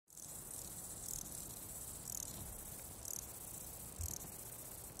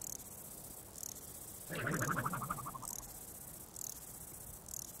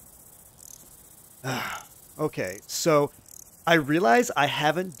Okay, so I realize I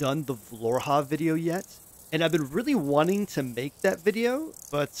haven't done the Vlorha video yet, and I've been really wanting to make that video,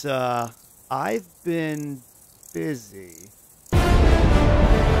 but I've been busy.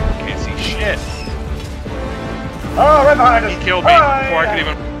 Can't see shit. Oh, right behind us! He killed me before I could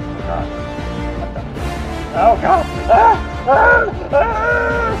even... Oh, God!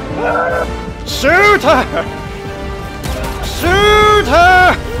 Shoot her! Shoot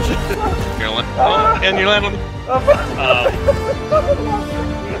her! And you land on...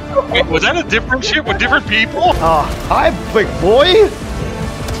 Wait, was that a different ship with different people? Oh, hi, big boy!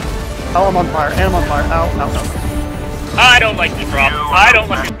 Oh, I'm on fire, and I'm on fire. Ow, ow, ow. I don't like this drop. I don't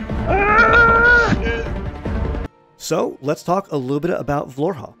like it. So, let's talk a little bit about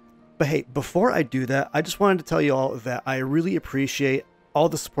Vlorha. But hey, before I do that, I just wanted to tell you all that I really appreciate all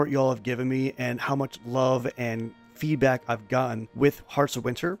the support you all have given me and how much love and feedback I've gotten with Hearts of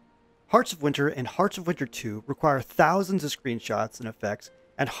Winter. Hearts of Winter and Hearts of Winter 2 require thousands of screenshots and effects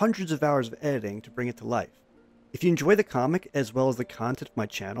and hundreds of hours of editing to bring it to life. If you enjoy the comic as well as the content of my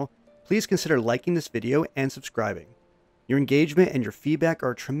channel, please consider liking this video and subscribing. Your engagement and your feedback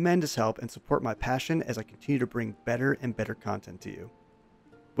are a tremendous help and support my passion as I continue to bring better and better content to you.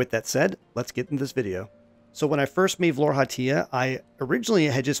 With that said, let's get into this video. So when I first made Vlorha Tia, I originally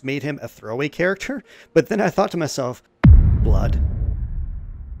had just made him a throwaway character, but then I thought to myself, blood.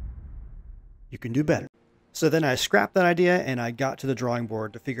 You can do better. So then I scrapped that idea and I got to the drawing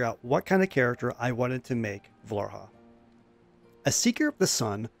board to figure out what kind of character I wanted to make Vlorha. A Seeker of the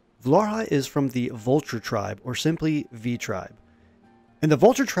Sun, Vlorha is from the Vulture tribe, or simply V tribe. And the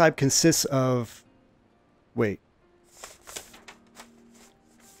Vulture tribe consists of... Hey,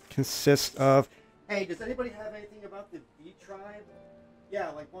 does anybody have anything about the V tribe? Yeah,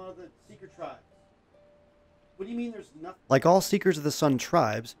 like one of the Seeker tribes. What do you mean there's nothing? Like all Seekers of the Sun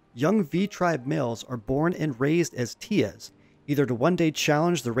tribes, young V tribe males are born and raised as Tias, either to one day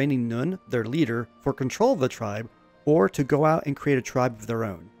challenge the reigning Nun, their leader, for control of the tribe, or to go out and create a tribe of their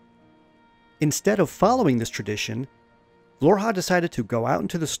own. Instead of following this tradition, Vlorha decided to go out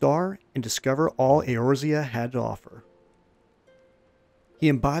into the star and discover all Eorzea had to offer. He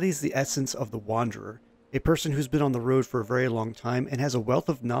embodies the essence of the Wanderer, a person who's been on the road for a very long time and has a wealth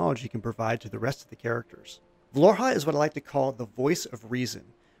of knowledge he can provide to the rest of the characters. Vlorha is what I like to call the voice of reason.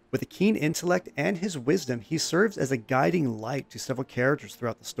 With a keen intellect and his wisdom, he serves as a guiding light to several characters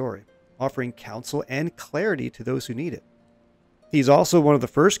throughout the story, offering counsel and clarity to those who need it. He's also one of the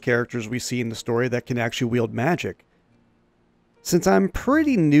first characters we see in the story that can actually wield magic. Since I'm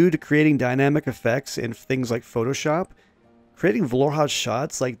pretty new to creating dynamic effects in things like Photoshop, creating Vlorha's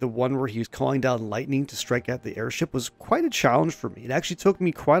shots, like the one where he was calling down lightning to strike at the airship, was quite a challenge for me. It actually took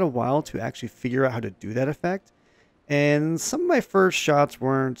me quite a while to actually figure out how to do that effect, and some of my first shots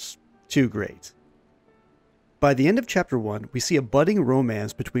weren't too great. By the end of Chapter 1, we see a budding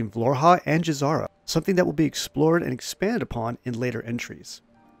romance between Vlorha and Jazara, something that will be explored and expanded upon in later entries.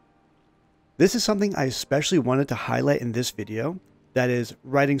 This is something I especially wanted to highlight in this video, that is,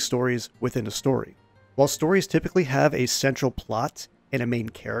 writing stories within a story. While stories typically have a central plot and a main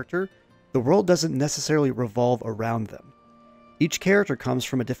character, the world doesn't necessarily revolve around them. Each character comes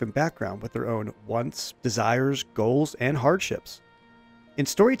from a different background with their own wants, desires, goals, and hardships. In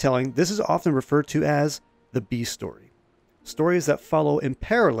storytelling, this is often referred to as the B story, stories that follow in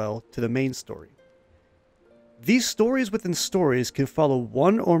parallel to the main story. These stories within stories can follow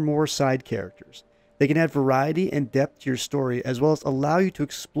one or more side characters. They can add variety and depth to your story, as well as allow you to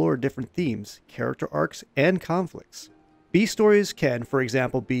explore different themes, character arcs, and conflicts. B stories can, for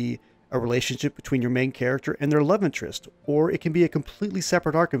example, be a relationship between your main character and their love interest, or it can be a completely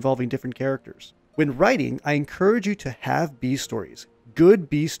separate arc involving different characters. When writing, I encourage you to have B stories. Good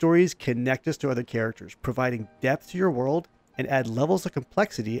B stories connect us to other characters, providing depth to your world and add levels of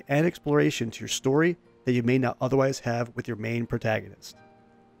complexity and exploration to your story that you may not otherwise have with your main protagonist.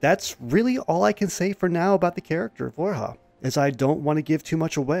 That's really all I can say for now about the character of Vlorha, as I don't want to give too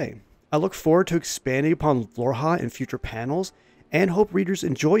much away. I look forward to expanding upon Vlorha in future panels, and hope readers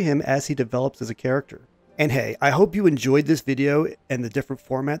enjoy him as he develops as a character. And hey, I hope you enjoyed this video and the different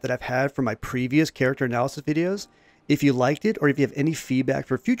format that I've had for my previous character analysis videos. If you liked it, or if you have any feedback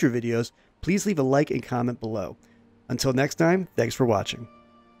for future videos, please leave a like and comment below. Until next time, thanks for watching.